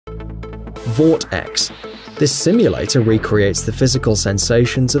Vortx. This simulator recreates the physical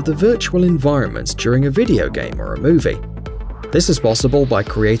sensations of the virtual environment during a video game or a movie. This is possible by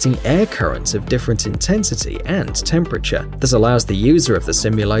creating air currents of different intensity and temperature. This allows the user of the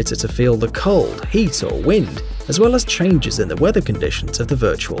simulator to feel the cold, heat, or wind, as well as changes in the weather conditions of the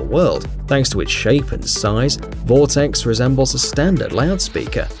virtual world. Thanks to its shape and size, Vortx resembles a standard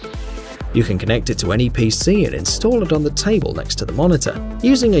loudspeaker. You can connect it to any PC and install it on the table next to the monitor.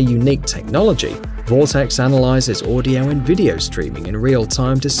 Using a unique technology, Vortx analyzes audio and video streaming in real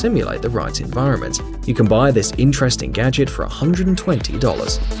time to simulate the right environment. You can buy this interesting gadget for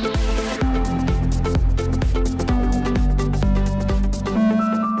 $120.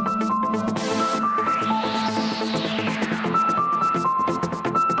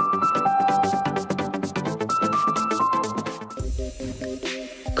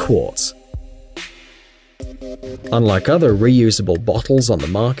 Quartz. Unlike other reusable bottles on the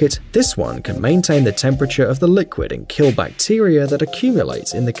market, this one can maintain the temperature of the liquid and kill bacteria that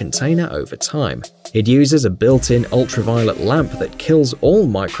accumulate in the container over time. It uses a built-in ultraviolet lamp that kills all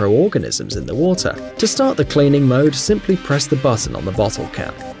microorganisms in the water. To start the cleaning mode, simply press the button on the bottle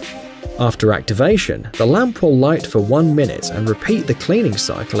cap. After activation, the lamp will light for 1 minute and repeat the cleaning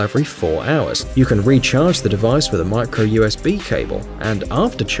cycle every 4 hours. You can recharge the device with a micro USB cable, and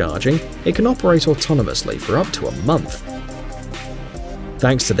after charging, it can operate autonomously for up to a month.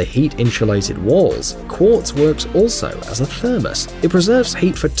 Thanks to the heat-insulated walls, Quartz works also as a thermos. It preserves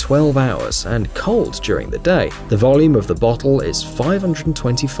heat for 12 hours and cold during the day. The volume of the bottle is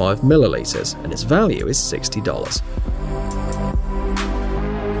 525 milliliters, and its value is $60.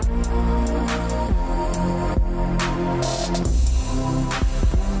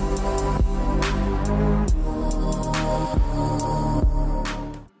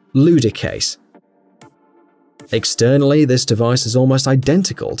 Ludicase. Externally, this device is almost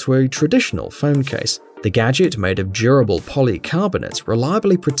identical to a traditional phone case. The gadget, made of durable polycarbonate,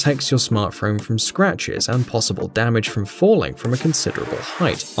 reliably protects your smartphone from scratches and possible damage from falling from a considerable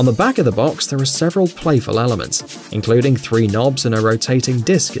height. On the back of the box, there are several playful elements, including 3 knobs and a rotating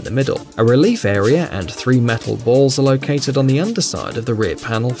disc in the middle. A relief area and 3 metal balls are located on the underside of the rear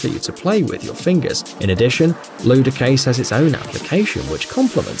panel for you to play with your fingers. In addition, Ludicase has its own application which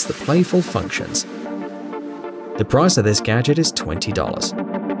complements the playful functions. The price of this gadget is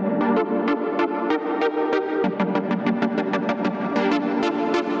 $20.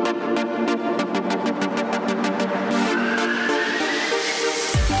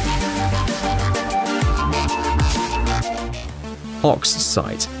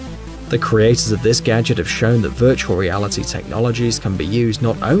 OxSight. The creators of this gadget have shown that virtual reality technologies can be used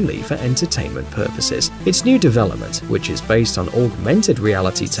not only for entertainment purposes. Its new development, which is based on augmented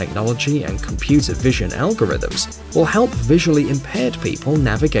reality technology and computer vision algorithms, will help visually impaired people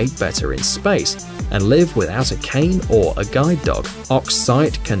navigate better in space and live without a cane or a guide dog.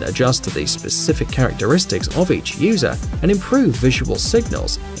 OxSight can adjust to the specific characteristics of each user and improve visual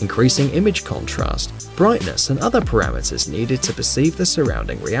signals, increasing image contrast, brightness, and other parameters needed to perceive the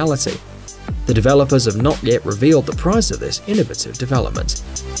surrounding reality. The developers have not yet revealed the price of this innovative development.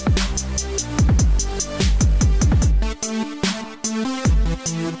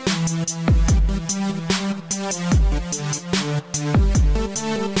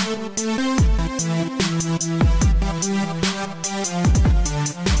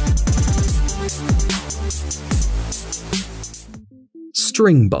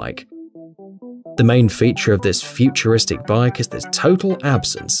 Stringbike. The main feature of this futuristic bike is the total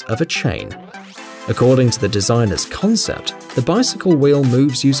absence of a chain. According to the designer's concept, the bicycle wheel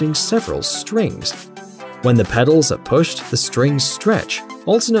moves using several strings. When the pedals are pushed, the strings stretch,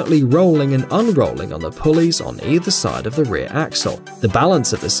 alternately rolling and unrolling on the pulleys on either side of the rear axle. The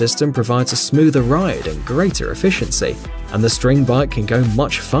balance of the system provides a smoother ride and greater efficiency, and the string bike can go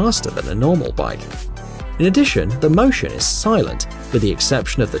much faster than a normal bike. In addition, the motion is silent, with the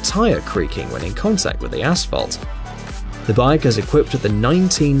exception of the tire creaking when in contact with the asphalt. The bike is equipped with a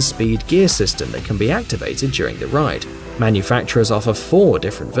 19-speed gear system that can be activated during the ride. Manufacturers offer 4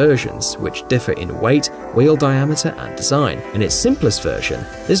 different versions, which differ in weight, wheel diameter, and design. In its simplest version,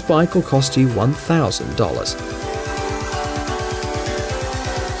 this bike will cost you $1,000.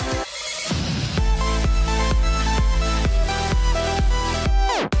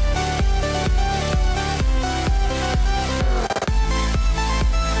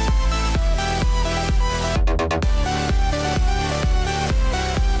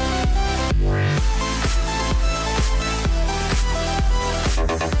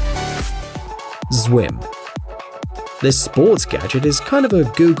 Zwim. This sports gadget is kind of a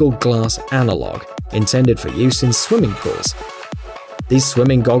Google Glass analog, intended for use in swimming pools. These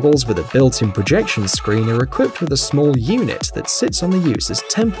swimming goggles with a built-in projection screen are equipped with a small unit that sits on the user's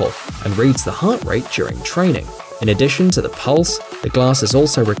temple and reads the heart rate during training. In addition to the pulse, the glasses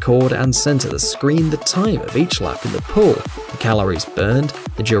also record and send to the screen the time of each lap in the pool, the calories burned,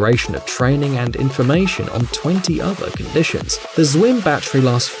 the duration of training, and information on 20 other conditions. The Zwim battery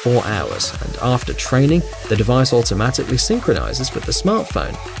lasts 4 hours, and after training, the device automatically synchronizes with the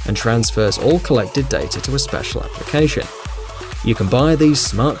smartphone and transfers all collected data to a special application. You can buy these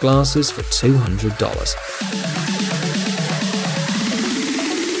smart glasses for $200.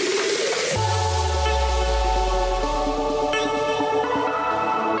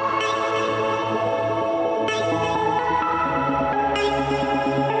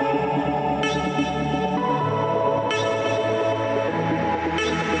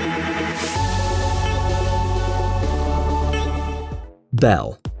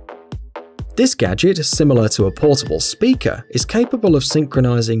 Belle. This gadget, similar to a portable speaker, is capable of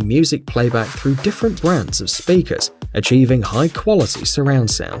synchronizing music playback through different brands of speakers, achieving high-quality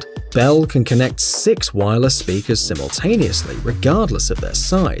surround sound. Belle can connect 6 wireless speakers simultaneously regardless of their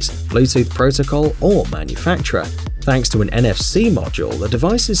size, Bluetooth protocol, or manufacturer. Thanks to an NFC module, the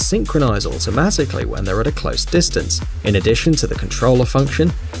devices synchronize automatically when they're at a close distance. In addition to the controller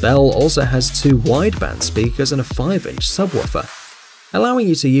function, Belle also has 2 wideband speakers and a 5-inch subwoofer, allowing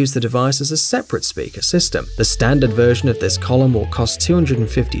you to use the device as a separate speaker system. The standard version of this column will cost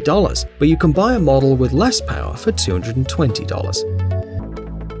 $250, but you can buy a model with less power for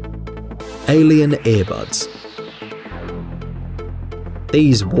 $220. Alien Earbuds.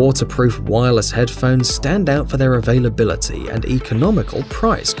 These waterproof wireless headphones stand out for their availability and economical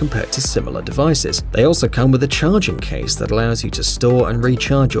price compared to similar devices. They also come with a charging case that allows you to store and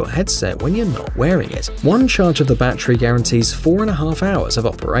recharge your headset when you're not wearing it. One charge of the battery guarantees 4.5 hours of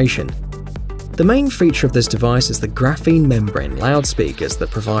operation. The main feature of this device is the graphene membrane loudspeakers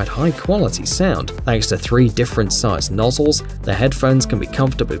that provide high-quality sound. Thanks to 3 different sized nozzles, the headphones can be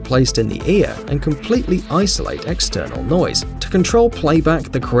comfortably placed in the ear and completely isolate external noise. To control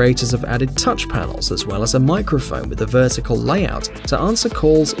playback, the creators have added touch panels as well as a microphone with a vertical layout to answer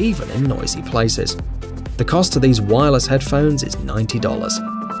calls even in noisy places. The cost of these wireless headphones is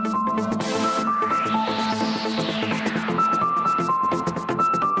 $90.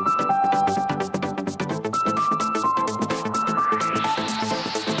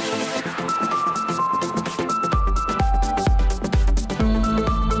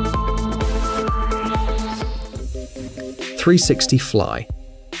 .360 Fly.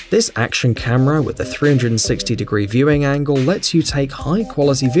 This action camera with a 360-degree viewing angle lets you take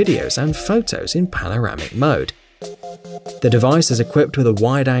high-quality videos and photos in panoramic mode. The device is equipped with a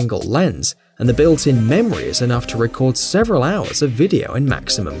wide-angle lens, and the built-in memory is enough to record several hours of video in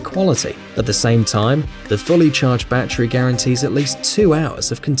maximum quality. At the same time, the fully charged battery guarantees at least 2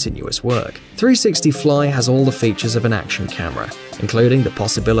 hours of continuous work. 360 Fly has all the features of an action camera, including the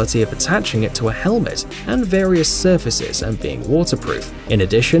possibility of attaching it to a helmet and various surfaces and being waterproof. In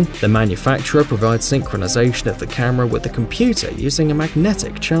addition, the manufacturer provides synchronization of the camera with the computer using a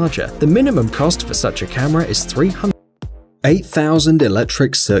magnetic charger. The minimum cost for such a camera is $300. 8000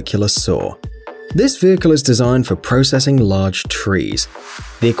 Electric Circular Saw. This vehicle is designed for processing large trees.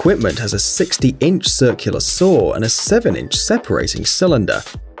 The equipment has a 60-inch circular saw and a 7-inch separating cylinder.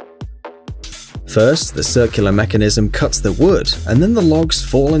 First, the circular mechanism cuts the wood, and then the logs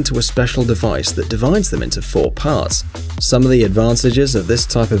fall into a special device that divides them into 4 parts. Some of the advantages of this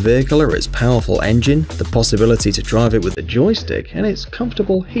type of vehicle are its powerful engine, the possibility to drive it with a joystick, and its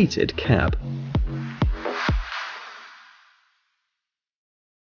comfortable heated cab.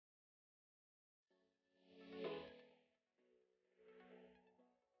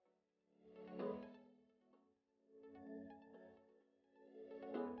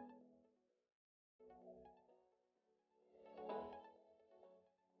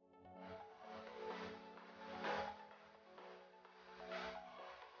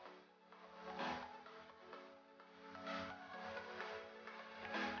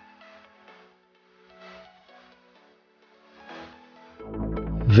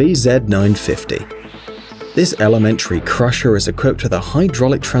 VZ950. This elementary crusher is equipped with a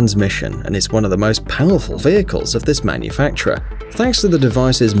hydraulic transmission and is one of the most powerful vehicles of this manufacturer. Thanks to the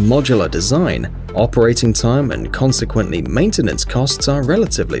device's modular design, operating time and consequently maintenance costs are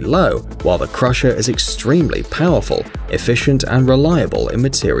relatively low, while the crusher is extremely powerful, efficient and reliable in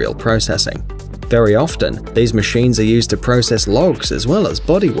material processing. Very often, these machines are used to process logs as well as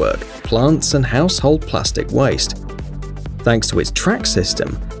bodywork, plants and household plastic waste. Thanks to its track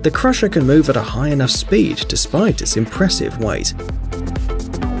system, the crusher can move at a high enough speed despite its impressive weight.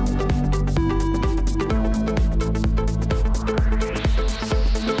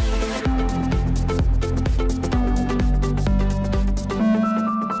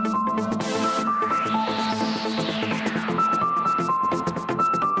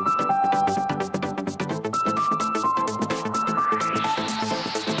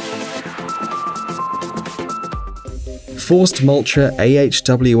 Forced Mulcher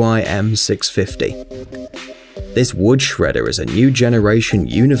AHWI M650. This wood shredder is a new generation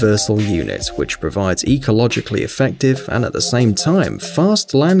universal unit which provides ecologically effective and at the same time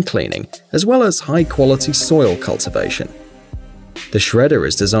fast land cleaning as well as high quality soil cultivation. The shredder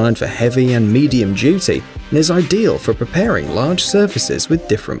is designed for heavy and medium duty and is ideal for preparing large surfaces with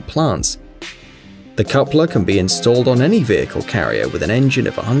different plants. The coupler can be installed on any vehicle carrier with an engine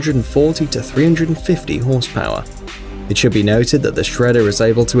of 140 to 350 horsepower. It should be noted that the shredder is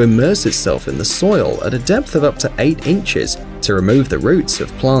able to immerse itself in the soil at a depth of up to 8 inches to remove the roots of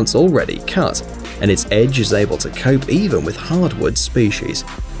plants already cut, and its edge is able to cope even with hardwood species.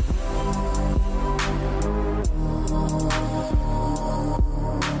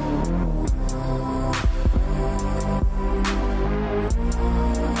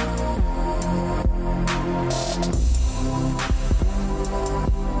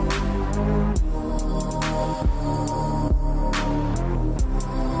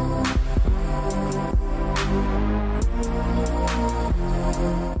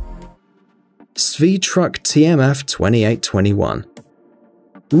 Vortx TMF 2821.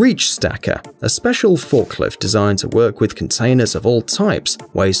 Reach Stacker, a special forklift designed to work with containers of all types,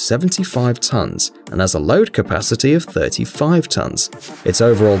 weighs 75 tons and has a load capacity of 35 tons. Its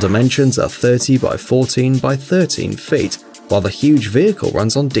overall dimensions are 30 by 14 by 13 feet, while the huge vehicle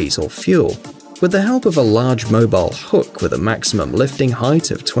runs on diesel fuel. With the help of a large mobile hook with a maximum lifting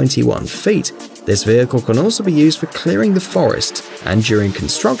height of 21 feet, this vehicle can also be used for clearing the forest and during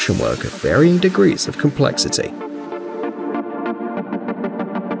construction work of varying degrees of complexity.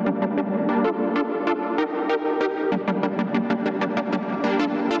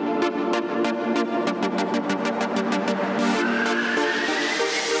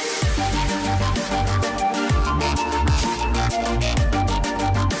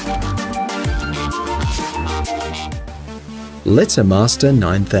 Littermaster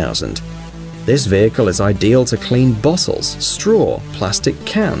 9000. This vehicle is ideal to clean bottles, straw, plastic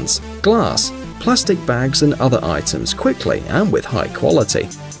cans, glass, plastic bags and other items quickly and with high quality.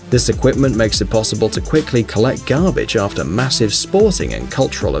 This equipment makes it possible to quickly collect garbage after massive sporting and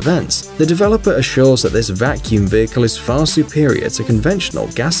cultural events. The developer assures that this vacuum vehicle is far superior to conventional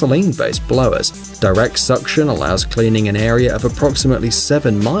gasoline-based blowers. Direct suction allows cleaning an area of approximately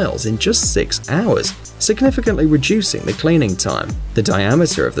 7 miles in just 6 hours, significantly reducing the cleaning time. The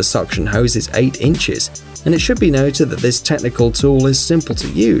diameter of the suction hose is 8 inches, and it should be noted that this technical tool is simple to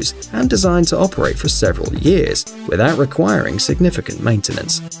use and designed to operate for several years without requiring significant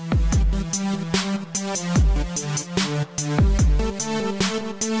maintenance.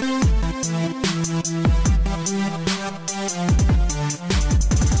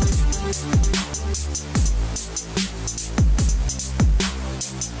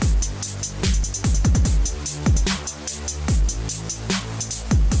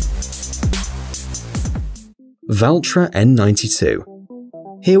 Valtra N92.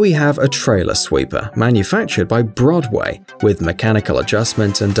 Here we have a trailer sweeper manufactured by Broadway with mechanical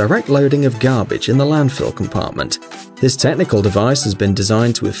adjustment and direct loading of garbage in the landfill compartment. This technical device has been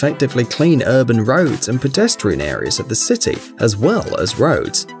designed to effectively clean urban roads and pedestrian areas of the city as well as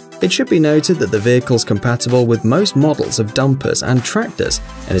roads. It should be noted that the vehicle is compatible with most models of dumpers and tractors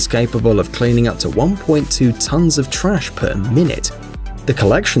and is capable of cleaning up to 1.2 tons of trash per minute. The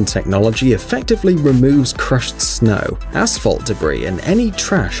collection technology effectively removes crushed snow, asphalt debris, and any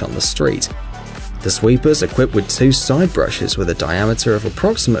trash on the street. The sweeper is equipped with 2 side brushes with a diameter of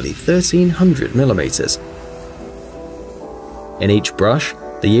approximately 1300 millimeters. In each brush,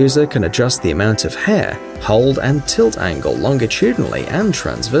 the user can adjust the amount of hair, hold, and tilt angle longitudinally and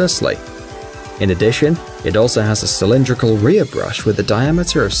transversely. In addition, it also has a cylindrical rear brush with a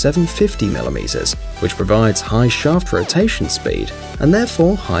diameter of 750 mm, which provides high shaft rotation speed and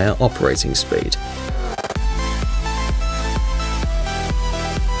therefore higher operating speed.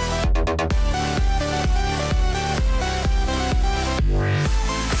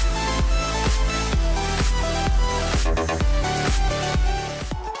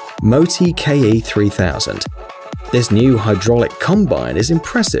 Moti KE3000. This new hydraulic combine is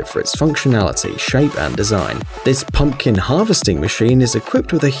impressive for its functionality, shape and design. This pumpkin harvesting machine is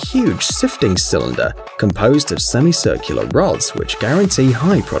equipped with a huge sifting cylinder composed of semicircular rods which guarantee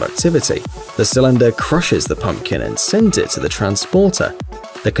high productivity. The cylinder crushes the pumpkin and sends it to the transporter.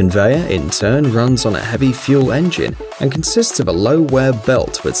 The conveyor, in turn, runs on a heavy fuel engine and consists of a low-wear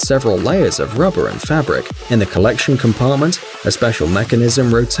belt with several layers of rubber and fabric. In the collection compartment, a special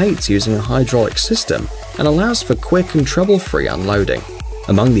mechanism rotates using a hydraulic system and allows for quick and trouble-free unloading.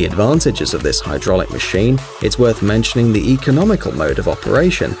 Among the advantages of this hydraulic machine, it's worth mentioning the economical mode of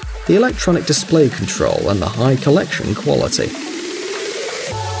operation, the electronic display control, and the high collection quality.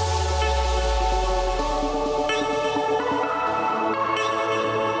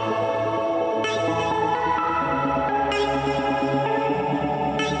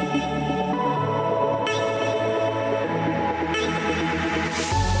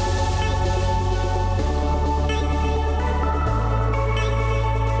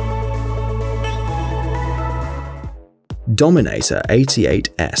 Dominator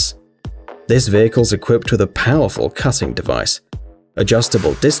 88S. This vehicle's equipped with a powerful cutting device.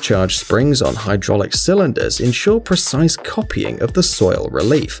 Adjustable discharge springs on hydraulic cylinders ensure precise copying of the soil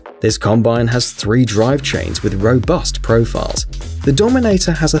relief. This combine has 3 drive chains with robust profiles. The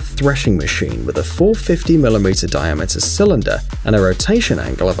Dominator has a threshing machine with a 450mm diameter cylinder and a rotation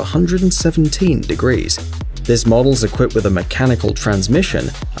angle of 117 degrees. This model's equipped with a mechanical transmission,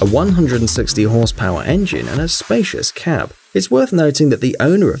 a 160 horsepower engine, and a spacious cab. It's worth noting that the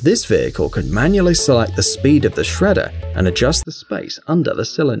owner of this vehicle can manually select the speed of the shredder and adjust the space under the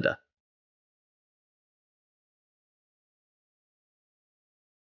cylinder.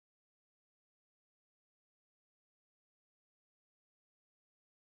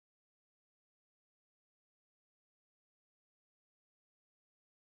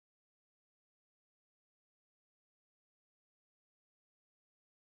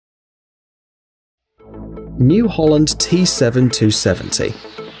 New Holland T7 270.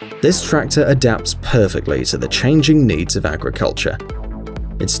 This tractor adapts perfectly to the changing needs of agriculture.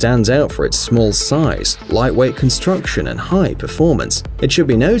 It stands out for its small size, lightweight construction, and high performance. It should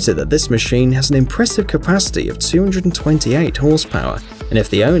be noted that this machine has an impressive capacity of 228 horsepower, and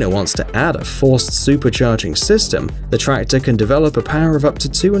if the owner wants to add a forced supercharging system, the tractor can develop a power of up to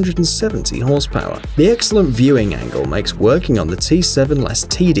 270 horsepower. The excellent viewing angle makes working on the T7 less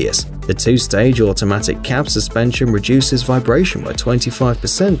tedious. The 2-stage automatic cab suspension reduces vibration by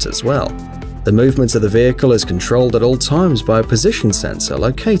 25% as well. The movement of the vehicle is controlled at all times by a position sensor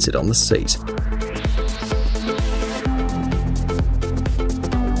located on the seat.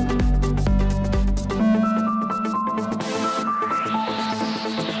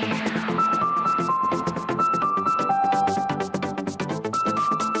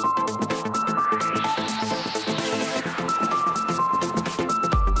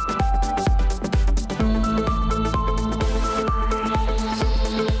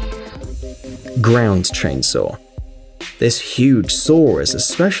 Ground chainsaw. This huge saw is a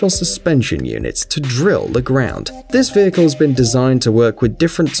special suspension unit to drill the ground. This vehicle has been designed to work with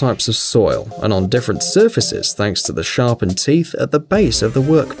different types of soil and on different surfaces thanks to the sharpened teeth at the base of the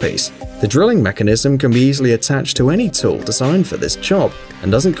workpiece. The drilling mechanism can be easily attached to any tool designed for this job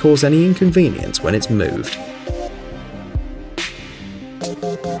and doesn't cause any inconvenience when it's moved.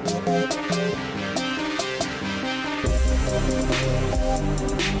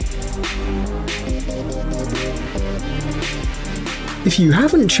 If you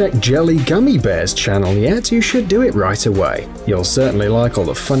haven't checked Jelly Gummy Bear's channel yet, you should do it right away. You'll certainly like all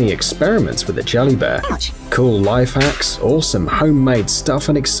the funny experiments with the jelly bear. Cool life hacks, awesome homemade stuff,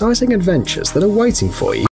 and exciting adventures that are waiting for you.